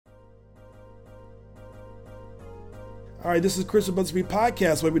All right, this is Chris and Buzzspeed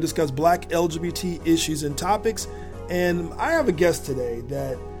Podcast, where we discuss Black LGBT issues and topics. And I have a guest today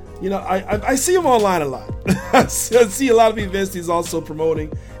that, I see him online a lot. I see a lot of events he's also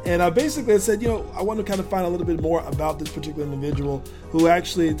promoting. And I basically said, I want to kind of find a little bit more about this particular individual who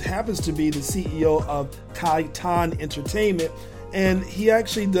actually happens to be the CEO of Kaitan Entertainment. And he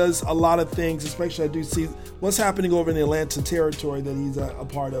actually does a lot of things, especially I do see what's happening over in the Atlanta territory that he's a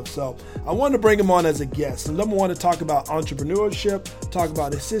part of. So I wanted to bring him on as a guest. And number one, to talk about entrepreneurship, talk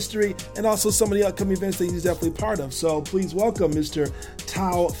about his history, and also some of the upcoming events that he's definitely part of. So please welcome Mr.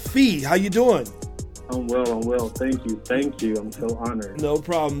 Tao Fee. How you doing? I'm well. Thank you. I'm so honored. No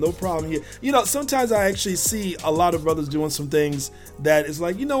problem here. Sometimes I actually see a lot of brothers doing some things that is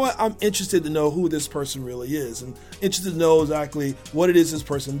like, I'm interested to know who this person really is and interested to know exactly what it is this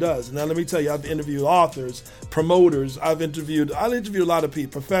person does. And now let me tell you, I've interviewed authors, promoters, I've interviewed a lot of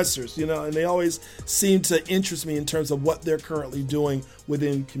people, professors, and they always seem to interest me in terms of what they're currently doing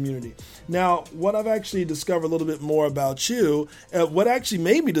within community. Now, what I've actually discovered a little bit more about you, what actually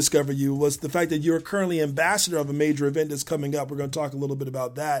made me discover you was the fact that you're currently ambassador of a major event that's coming up. We're going to talk a little bit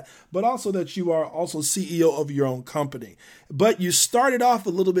about that, but also that you are also CEO of your own company. But you started off a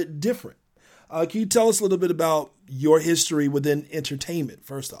little bit different. Can you tell us a little bit about your history within entertainment,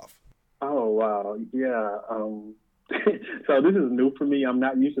 first off? Oh, wow. Yeah. So this is new for me. I'm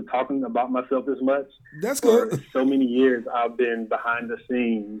not used to talking about myself as much. That's good. For so many years, I've been behind the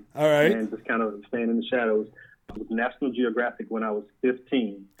scenes. All right. And just kind of staying in the shadows. With National Geographic when I was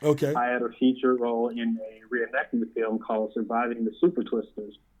 15. Okay. I had a featured role in a reenactment film called Surviving the Super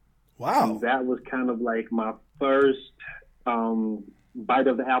Twisters. Wow. And that was kind of like my first bite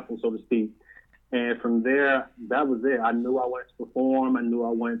of the apple, so to speak. And from there, that was it. I knew I wanted to perform. I knew I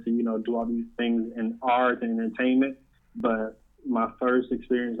wanted to, do all these things in art and entertainment. But my first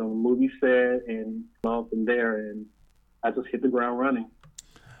experience on a movie set and from there, and I just hit the ground running.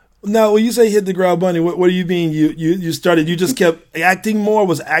 Now, when you say hit the ground running, what do you mean? You started, you just kept acting more?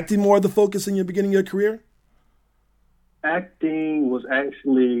 Was acting more the focus in your beginning of your career? Acting was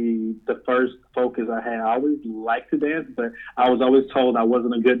actually the first focus I had. I always liked to dance, but I was always told I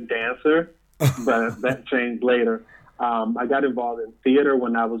wasn't a good dancer. But that changed later. I got involved in theater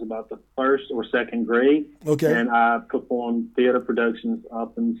when I was about the first or second grade. Okay. And I performed theater productions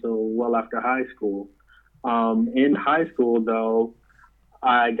up until well after high school. In high school, though,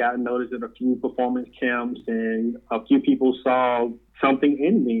 I got noticed at a few performance camps, and a few people saw something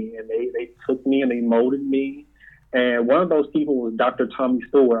in me, and they took me and they molded me. And one of those people was Dr. Tommy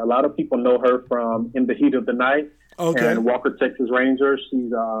Stewart. A lot of people know her from In the Heat of the Night. Okay. And Walker, Texas Rangers.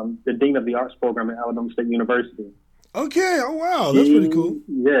 She's the dean of the arts program at Alabama State University. Okay. Oh, wow. That's pretty cool.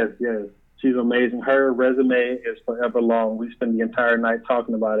 Yes. She's amazing. Her resume is forever long. We spend the entire night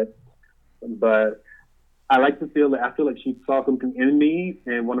talking about it. But I like to feel like she saw something in me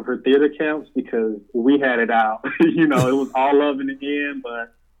in one of her theater camps because we had it out. It was all love in the end,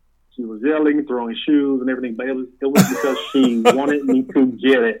 but she was yelling, throwing shoes and everything. But it was because she wanted me to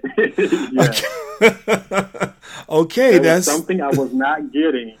get it. Okay, that's something I was not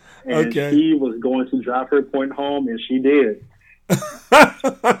getting, and she was going to drive her point home, and she did.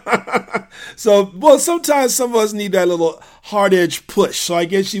 So, sometimes some of us need that little hard edge push. So I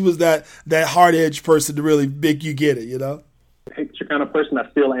guess she was that hard edge person to really make you get it, Picture kind of person I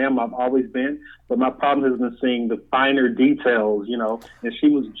still am. I've always been, but my problem has been seeing the finer details, and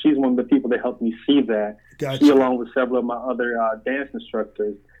she's one of the people that helped me see that. Gotcha. She, along with several of my other dance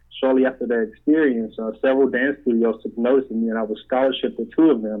instructors. Shortly after that experience, several dance studios took notice of me, and I was scholarship at two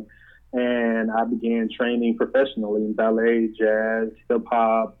of them. And I began training professionally in ballet, jazz,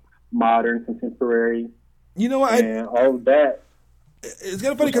 hip-hop, modern, contemporary. You know what? And all of that. It's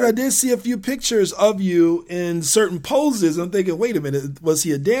kind of funny because I did see a few pictures of you in certain poses. I'm thinking, wait a minute, was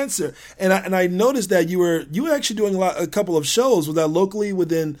he a dancer? And I noticed that you were actually doing a couple of shows. Was that locally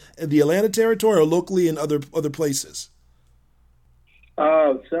within the Atlanta territory or locally in other places?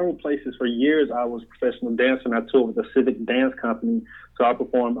 Several places. For years, I was a professional dancer, and I toured with a civic dance company, so I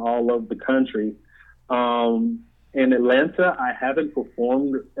performed all over the country. In Atlanta, I haven't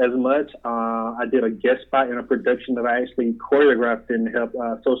performed as much. I did a guest spot in a production that I actually choreographed and helped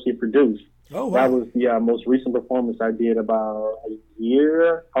associate produce. Oh, wow. That was the most recent performance I did about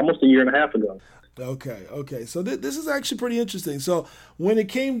almost a year and a half ago. Okay. So this is actually pretty interesting. So when it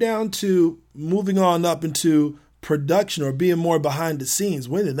came down to moving on up into production or being more behind the scenes,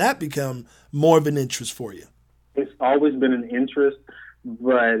 when did that become more of an interest for you? It's always been an interest,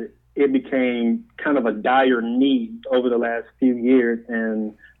 but it became kind of a dire need over the last few years.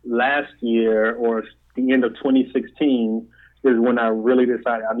 And last year, or the end of 2016, is when I really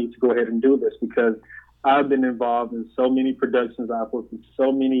decided I need to go ahead and do this, because I've been involved in so many productions. I've worked with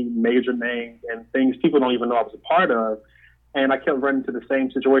so many major names and things people don't even know I was a part of. And I kept running into the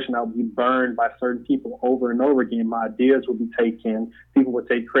same situation. I would be burned by certain people over and over again. My ideas would be taken. People would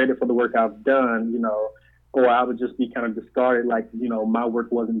take credit for the work I've done, or I would just be kind of discarded like, my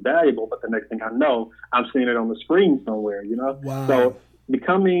work wasn't valuable. But the next thing I know, I'm seeing it on the screen somewhere, Wow. So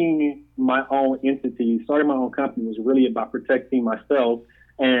becoming my own entity, starting my own company was really about protecting myself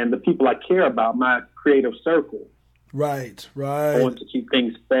and the people I care about, my creative circle. Right. I want to keep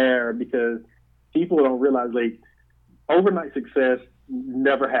things fair because people don't realize, like, overnight success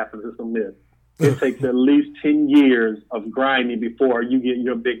never happens. It's a myth. It takes at least 10 years of grinding before you get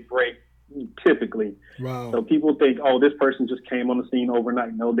your big break, typically. Wow. So people think, oh, this person just came on the scene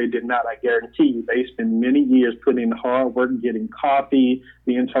overnight. No, they did not. I guarantee you. They spent many years putting in hard work, getting coffee,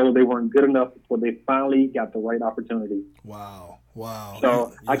 being told they weren't good enough before they finally got the right opportunity. Wow.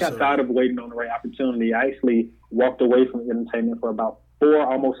 So I got tired of waiting on the right opportunity. I actually walked away from entertainment for about 4,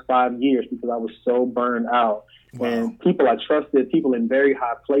 almost 5 years because I was so burned out. Wow. And people I trusted, people in very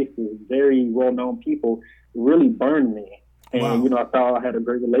high places, very well-known people, really burned me. And, Wow. I thought I had a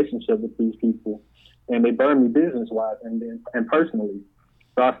great relationship with these people. And they burned me business-wise and personally.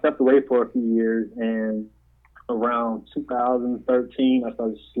 So I stepped away for a few years. And around 2013, I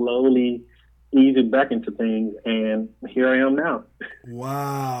started slowly easing back into things. And here I am now.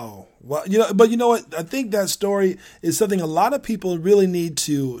 Wow. Well, but you know what? I think that story is something a lot of people really need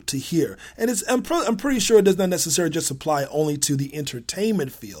to hear. And I'm pretty sure it does not necessarily just apply only to the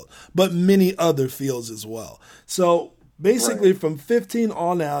entertainment field, but many other fields as well. So basically, from 15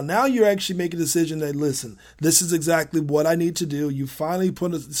 on now you're actually making a decision that, listen, this is exactly what I need to do. You finally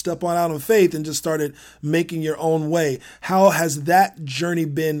put a step out on faith and just started making your own way. How has that journey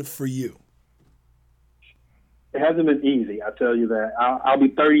been for you? It hasn't been easy, I tell you that. I'll be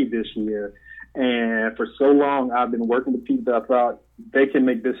 30 this year, and for so long I've been working with people that I thought they can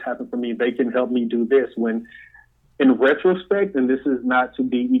make this happen for me. They can help me do this. When in retrospect, and this is not to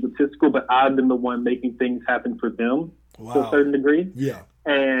be egotistical, but I've been the one making things happen for them to a certain degree. Yeah.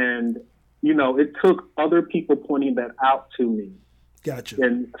 And, it took other people pointing that out to me. Gotcha.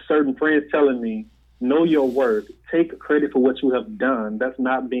 And certain friends telling me, know your worth. Take credit for what you have done. That's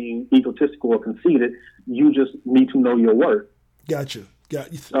not being egotistical or conceited. You just need to know your worth. Gotcha.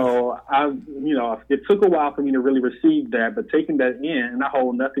 So it took a while for me to really receive that, but taking that in, and I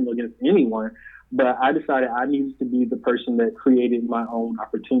hold nothing against anyone, but I decided I needed to be the person that created my own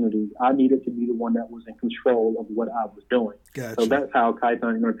opportunities. I needed to be the one that was in control of what I was doing. Gotcha. So that's how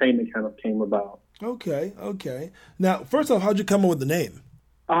Kaitan Entertainment kind of came about. Okay. Now, first off, how'd you come up with the name?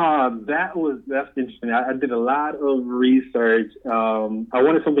 That's interesting. I did a lot of research. I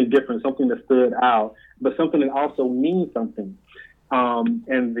wanted something different, something that stood out, but something that also means something. And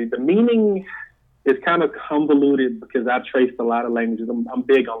the meaning is kind of convoluted because I traced a lot of languages. I'm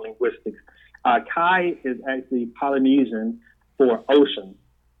big on linguistics. Kai is actually Polynesian for ocean.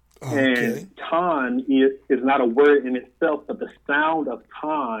 Okay. And Tan is not a word in itself, but the sound of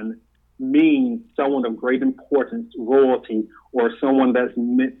Tan means someone of great importance, royalty, or someone that's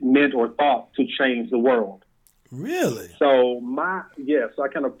meant or thought to change the world. Really? So I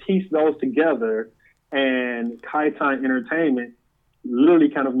kind of pieced those together, and Kaitan Entertainment literally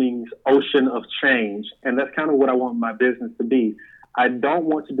kind of means ocean of change. And that's kind of what I want my business to be. I don't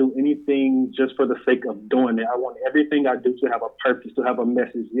want to do anything just for the sake of doing it. I want everything I do to have a purpose, to have a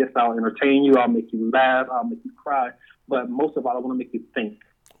message. Yes, I'll entertain you. I'll make you laugh. I'll make you cry. But most of all, I want to make you think.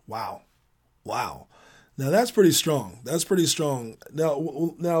 Wow. Now, that's pretty strong.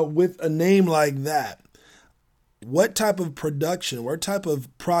 Now, with a name like that, what type of production, what type of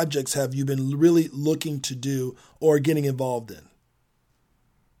projects have you been really looking to do or getting involved in?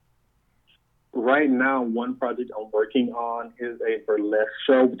 Right now, one project I'm working on is a burlesque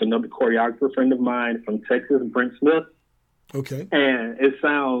show with another choreographer friend of mine from Texas, Brent Smith. Okay. And it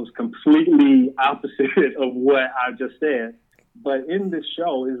sounds completely opposite of what I just said. But in this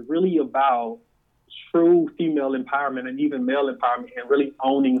show is really about true female empowerment and even male empowerment and really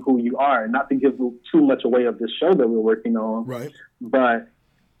owning who you are. Not to give too much away of this show that we're working on. Right. But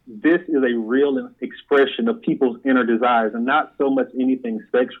this is a real expression of people's inner desires, and not so much anything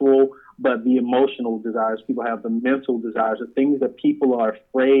sexual, but the emotional desires. People have the mental desires, the things that people are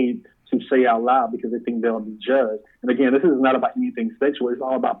afraid to say out loud because they think they'll be judged. And again, this is not about anything sexual. It's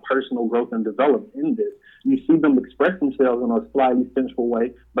all about personal growth and development in this. You see them express themselves in a slightly sensual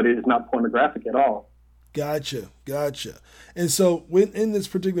way, but it is not pornographic at all. Gotcha. And so in this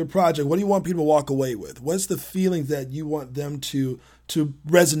particular project, what do you want people to walk away with? What's the feelings that you want them to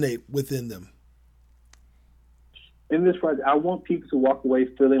resonate within them? In this project, I want people to walk away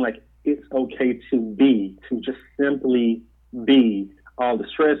feeling like it's okay to just simply be. All the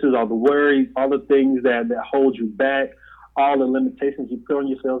stresses, all the worries, all the things that hold you back, all the limitations you put on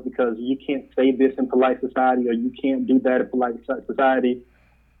yourself because you can't say this in polite society or you can't do that in polite society.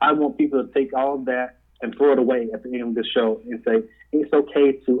 I want people to take all of that and throw it away at the end of the show and say, it's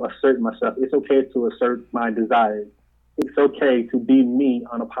okay to assert myself. It's okay to assert my desires. It's okay to be me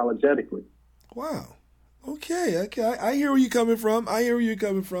unapologetically. Wow. Okay. I hear where you're coming from.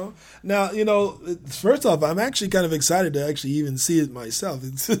 Now, first off, I'm actually kind of excited to actually even see it myself.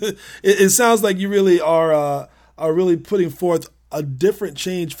 It sounds like you really are really putting forth a different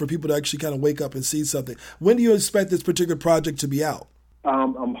change for people to actually kind of wake up and see something. When do you expect this particular project to be out?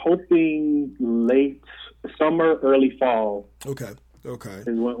 I'm hoping late summer, early fall. Okay.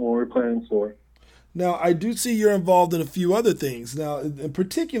 Is what we're planning for. Now, I do see you're involved in a few other things. Now, in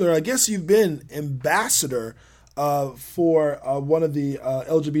particular, I guess you've been ambassador for one of the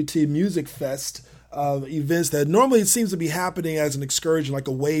LGBT Music Fest events that normally seems to be happening as an excursion, like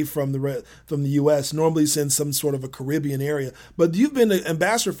away from the U.S., normally it's in some sort of a Caribbean area. But you've been an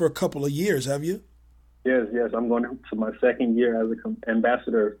ambassador for a couple of years, have you? Yes. I'm going to my second year as an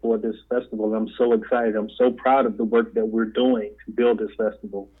ambassador for this festival. I'm so excited. I'm so proud of the work that we're doing to build this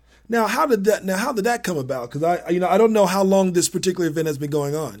festival. How did that come about? Because I don't know how long this particular event has been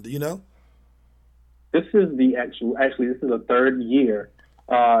going on. Do you know? This is actually this is the third year.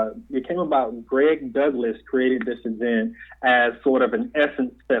 It came about. Greg Douglas created this event as sort of an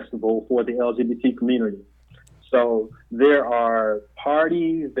essence festival for the LGBT community. So there are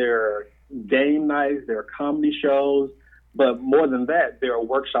parties, there are game nights, there are comedy shows, but more than that, there are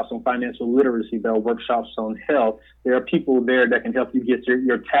workshops on financial literacy, there are workshops on health. There are people there that can help you get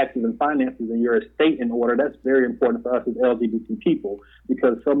your taxes and finances and your estate in order. That's very important for us as LGBT people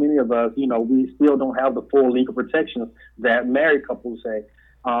because so many of us, we still don't have the full legal protections that married couples say.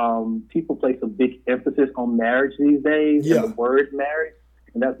 People place a big emphasis on marriage these days and the word marriage.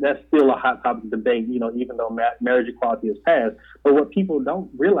 And that's still a hot topic of debate, even though marriage equality has passed. But what people don't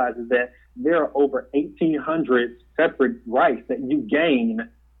realize is that there are over 1,800 separate rights that you gain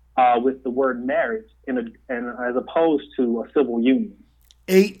with the word marriage, and as opposed to a civil union.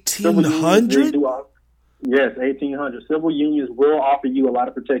 1,800? Yes, 1,800. Civil unions will offer you a lot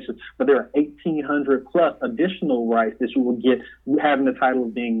of protection, but there are 1,800 plus additional rights that you will get having the title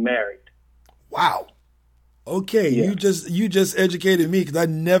of being married. Wow. Okay, yeah. You just educated me because I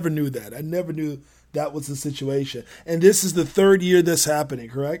never knew that. I never knew that was the situation. And this is the third year that's happening,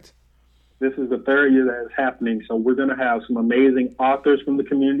 correct? This is the third year that is happening. So we're going to have some amazing authors from the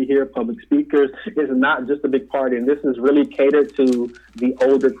community here, public speakers. It's not just a big party, and this is really catered to the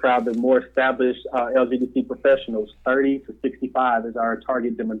older crowd, the more established LGBT professionals. 30 to 65 is our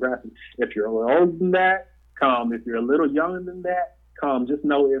target demographic. If you're a little older than that, come. If you're a little younger than that, come. Just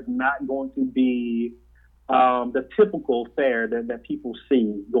know it's not going to be the typical fare that people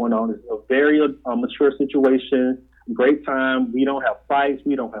see going on. It's a very mature situation. Great time. We don't have fights.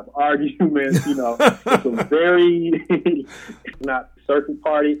 We don't have arguments. It's a very not circuit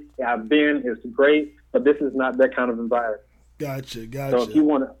party. I've been. It's great, but this is not that kind of environment. Gotcha. So if you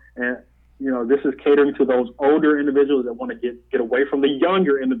want to, this is catering to those older individuals that want to get away from the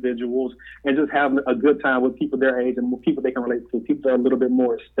younger individuals and just have a good time with people their age and with people they can relate to, people that are a little bit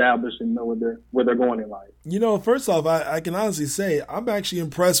more established and know where they're going in life. First off, I can honestly say I'm actually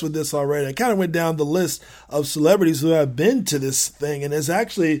impressed with this already. I kind of went down the list of celebrities who have been to this thing, and it's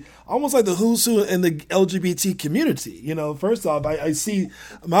actually almost like the who's who in the LGBT community. First off, I see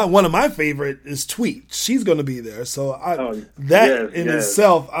one of my favorite is Tweet. She's going to be there. So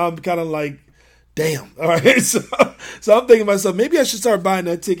itself, I'm kind of like, damn. All right. So I'm thinking to myself, maybe I should start buying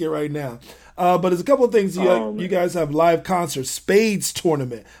that ticket right now. But there's a couple of things. You guys have live concerts, Spades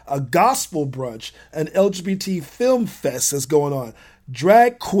tournament, a gospel brunch, an LGBT film fest that's going on.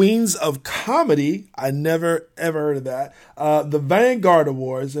 Drag Queens of Comedy. I never, ever heard of that. The Vanguard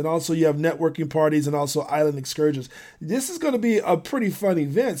Awards. And also you have networking parties and also island excursions. This is going to be a pretty fun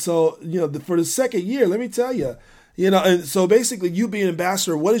event. So, for the second year, let me tell you, and so basically you being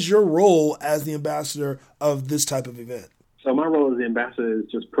ambassador, what is your role as the ambassador of this type of event? So my role as the ambassador is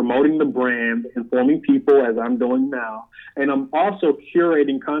just promoting the brand, informing people as I'm doing now. And I'm also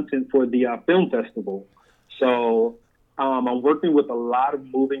curating content for the film festival. So I'm working with a lot of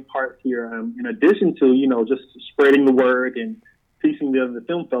moving parts here. In addition to, just spreading the word and piecing together the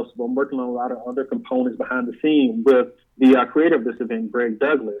film festival, I'm working on a lot of other components behind the scenes with the creator of this event, Greg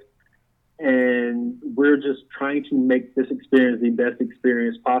Douglas. And we're just trying to make this experience the best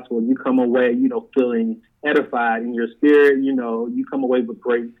experience possible. You come away, feeling edified in your spirit. You come away with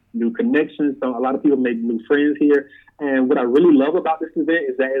great new connections. So a lot of people make new friends here. And what I really love about this event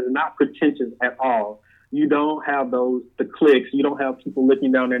is that it's not pretentious at all. You don't have the cliques. You don't have people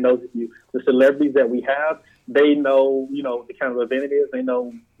looking down their nose at you. The celebrities that we have, they know, the kind of event it is. They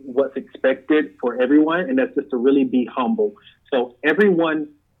know what's expected for everyone. And that's just to really be humble. So everyone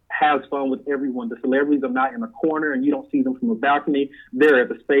has fun with everyone. The celebrities are not in a corner and you don't see them from a balcony. They're at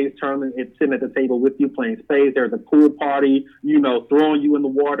the spades tournament and sitting at the table with you playing spades. They're at the pool party, throwing you in the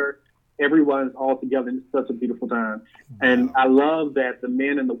water. Everyone's all together. It's such a beautiful time. And I love that the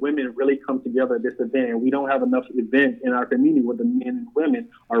men and the women really come together at this event. And we don't have enough events in our community where the men and women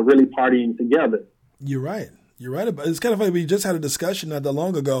are really partying together. You're right. You're right. It's kind of funny. We just had a discussion not that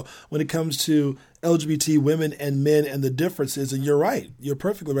long ago when it comes to LGBT women and men and the differences. And you're right. You're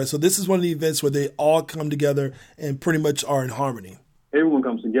perfectly right. So this is one of the events where they all come together and pretty much are in harmony. Everyone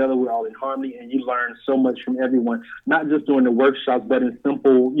comes together. We're all in harmony, and you learn so much from everyone, not just during the workshops, but in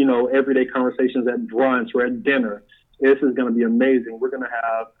simple, everyday conversations at brunch or at dinner. This is going to be amazing. We're going to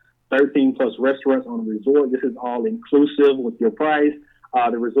have 13 plus restaurants on the resort. This is all inclusive with your price.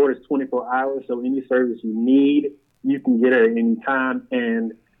 The resort is 24 hours, so any service you need, you can get it at any time.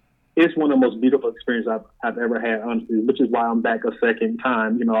 And it's one of the most beautiful experiences I've ever had, honestly, which is why I'm back a second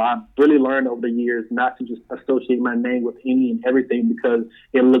time. I've really learned over the years not to just associate my name with any and everything because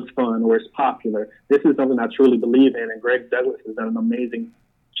it looks fun or it's popular. This is something I truly believe in, and Greg Douglas has done an amazing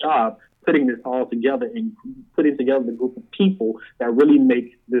job putting this all together and putting together the group of people that really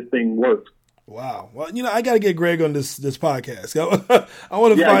make this thing work. Wow. Well, I got to get Greg on this podcast. I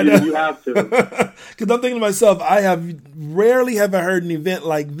want to find out. You have to. Because I'm thinking to myself, rarely have I heard an event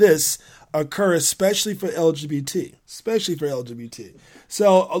like this occur, especially for LGBT.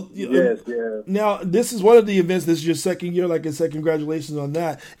 So, yes. Now, this is one of the events. This is your second year. Like I said, congratulations on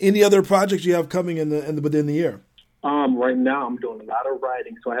that. Any other projects you have coming within the year? Right now, I'm doing a lot of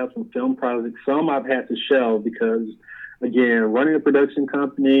writing. So I have some film projects. Some I've had to shelve because, again, running a production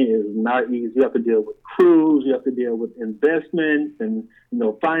company is not easy. You have to deal with crews, you have to deal with investments and,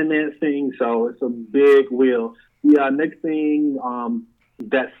 financing. So it's a big wheel. The next thing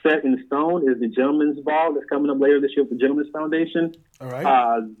that's set in stone is the Gentleman's Ball that's coming up later this year with the Gentleman's Foundation. All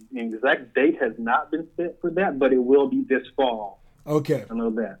right. The exact date has not been set for that, but it will be this fall. Okay. I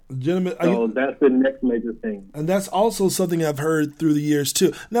know that. Gentlemen, so that's the next major thing. And that's also something I've heard through the years,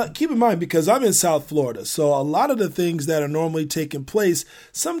 too. Now, keep in mind, because I'm in South Florida, so a lot of the things that are normally taking place,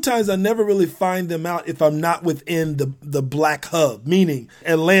 sometimes I never really find them out if I'm not within the black hub, meaning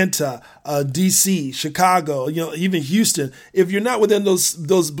Atlanta, D.C., Chicago, even Houston. If you're not within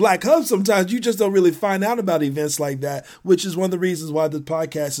those black hubs, sometimes you just don't really find out about events like that, which is one of the reasons why the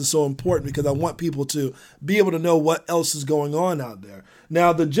podcast is so important, because I want people to be able to know what else is going on out there.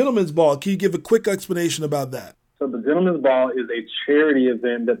 Now, the Gentleman's Ball, can you give a quick explanation about that? So the Gentleman's Ball is a charity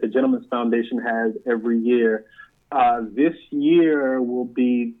event that the Gentleman's Foundation has every year. This year will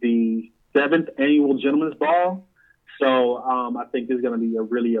be the 7th annual Gentleman's Ball. So I think this is going to be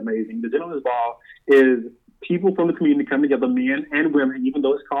really amazing. The Gentleman's Ball is people from the community come together, men and women, even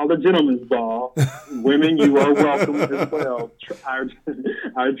though it's called a Gentleman's Ball. Women, you are welcome as well.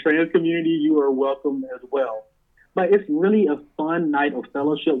 Our trans community, you are welcome as well. But it's really a fun night of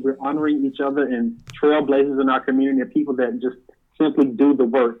fellowship. We're honoring each other and trailblazers in our community and people that just simply do the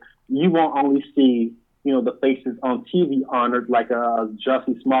work. You won't only see, the faces on TV honored like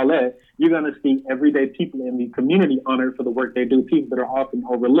Jussie Smollett. You're going to see everyday people in the community honored for the work they do, people that are often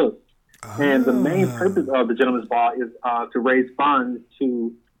overlooked. And the main purpose of the Gentleman's Ball is to raise funds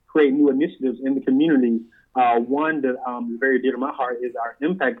to create new initiatives in the community. One that is very dear to my heart is our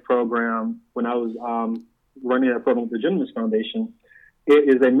Impact program. When I was running that program with the Gentleman's Foundation, it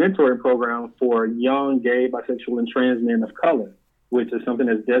is a mentoring program for young gay, bisexual, and trans men of color, which is something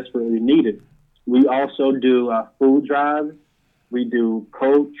that's desperately needed. We also do food drives. We do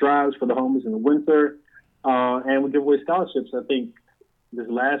coat drives for the homeless in the winter, and we give away scholarships. I think this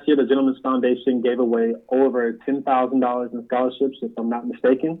last year, the Gentleman's Foundation gave away over $10,000 in scholarships, if I'm not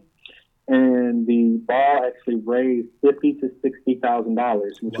mistaken. And the ball actually raised $50,000 to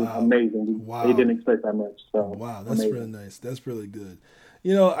 $60,000, which was amazing. They didn't expect that much. So wow, that's amazing. Really nice. That's really good.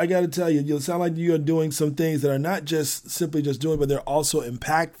 I got to tell you, you sound like you are doing some things that are not just simply just doing, but they're also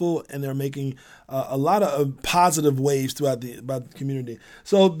impactful, and they're making a lot of positive waves about the community.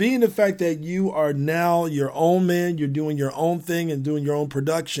 So being the fact that you are now your own man, you're doing your own thing and doing your own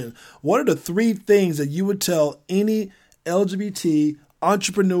production, what are the 3 things that you would tell any LGBT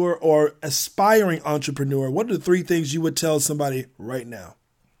entrepreneur or aspiring entrepreneur? What are the 3 things you would tell somebody right now?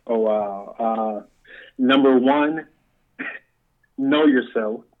 Oh, wow. Number one, know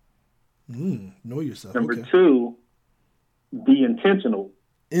yourself. Know yourself. Number two, be intentional.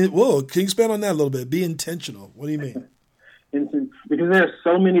 Whoa, can you expand on that a little bit? Be intentional. What do you mean? Because there are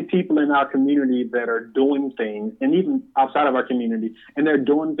so many people in our community that are doing things, and even outside of our community, and they're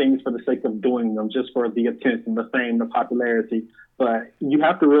doing things for the sake of doing them, just for the attention, the fame, the popularity. But you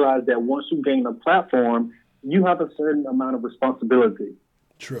have to realize that once you gain a platform, you have a certain amount of responsibility.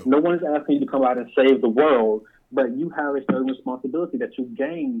 True. No one is asking you to come out and save the world, but you have a certain responsibility that you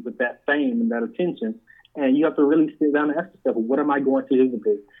gain with that fame and that attention. And you have to really sit down and ask yourself, what am I going to do with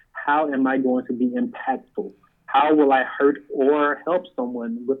this? How am I going to be impactful? How will I hurt or help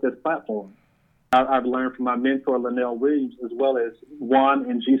someone with this platform? I've learned from my mentor, Linnell Williams, as well as Juan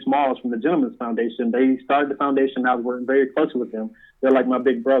and G. Smalls from the Gentlemen's Foundation. They started the foundation. I was working very closely with them. They're like my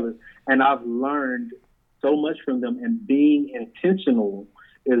big brothers. And I've learned so much from them. And being intentional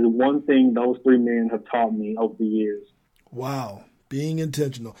is one thing those three men have taught me over the years. Wow. Being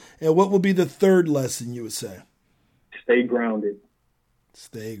intentional. And what would be the third lesson you would say? Stay grounded.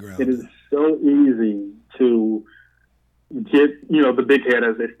 Stay grounded. It is so easy to get, the big head,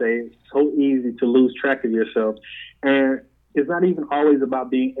 as they say. It's so easy to lose track of yourself. And it's not even always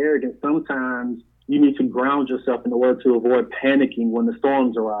about being arrogant. Sometimes you need to ground yourself in order to avoid panicking when the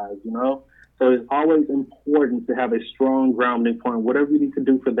storms arise, So it's always important to have a strong grounding point. Whatever you need to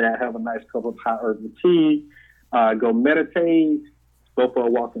do for that, have a nice cup of hot herbal tea, go meditate, go for a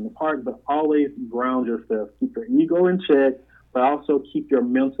walk in the park, but always ground yourself. Keep your ego in check, but also keep your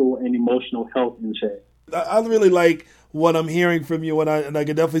mental and emotional health in check. I really like what I'm hearing from you, and I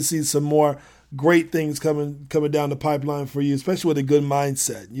can definitely see some more great things coming down the pipeline for you, especially with a good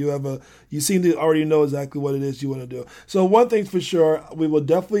mindset. You seem to already know exactly what it is you want to do. So one thing for sure, we will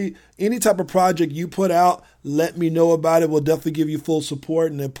definitely, any type of project you put out, let me know about it. We'll definitely give you full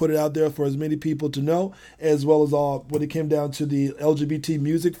support and then put it out there for as many people to know, as well as all when it came down to the LGBT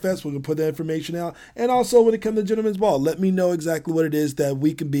Music Fest, we're going to put that information out. And also when it comes to Gentlemen's Ball, let me know exactly what it is that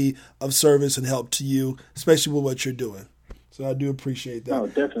we can be of service and help to you, especially with what you're doing. So I do appreciate that. Oh,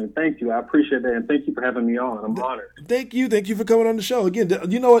 definitely. Thank you. I appreciate that. And thank you for having me on. I'm honored. Thank you. Thank you for coming on the show. Again,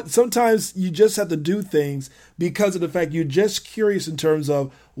 you know what? Sometimes you just have to do things because of the fact you're just curious in terms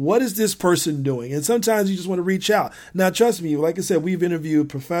of what is this person doing? And sometimes you just want to reach out. Now, trust me, like I said, we've interviewed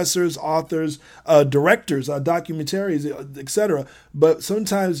professors, authors, directors, documentaries, etc. But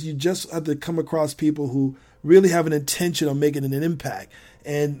sometimes you just have to come across people who really have an intention of making an impact.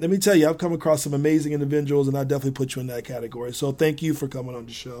 And let me tell you, I've come across some amazing individuals, and I definitely put you in that category. So thank you for coming on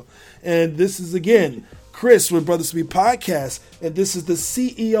the show. And this is, again, Chris with Brothers to Be Podcast, and this is the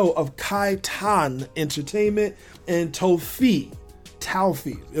CEO of Kaitan Entertainment and Tawfi.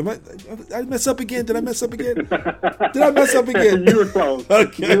 Did I mess up again? Did I mess up again? You were close.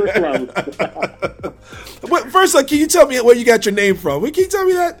 Okay. You were close. First, can you tell me where you got your name from? Can you tell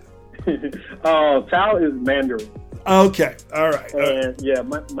me that? Tao is Mandarin. Okay, all right. And yeah,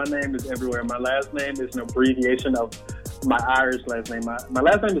 my name is everywhere. My last name is an abbreviation of my Irish last name. My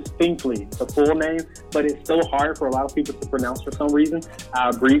last name is Finkley, the full name, but it's so hard for a lot of people to pronounce for some reason. I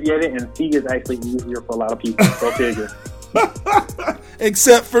abbreviate it, and C is actually easier for a lot of people. Go figure.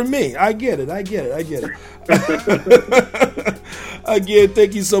 Except for me. I get it. Again,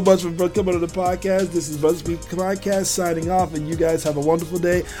 thank you so much for coming on the podcast. This is Brothers Speak Podcast signing off, and you guys have a wonderful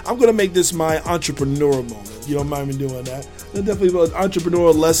day. I'm going to make this my entrepreneurial moment. You don't mind me doing that. There's definitely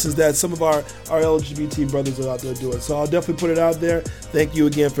entrepreneurial lessons that some of our LGBT brothers are out there doing. So I'll definitely put it out there. Thank you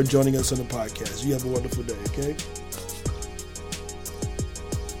again for joining us on the podcast. You have a wonderful day, okay?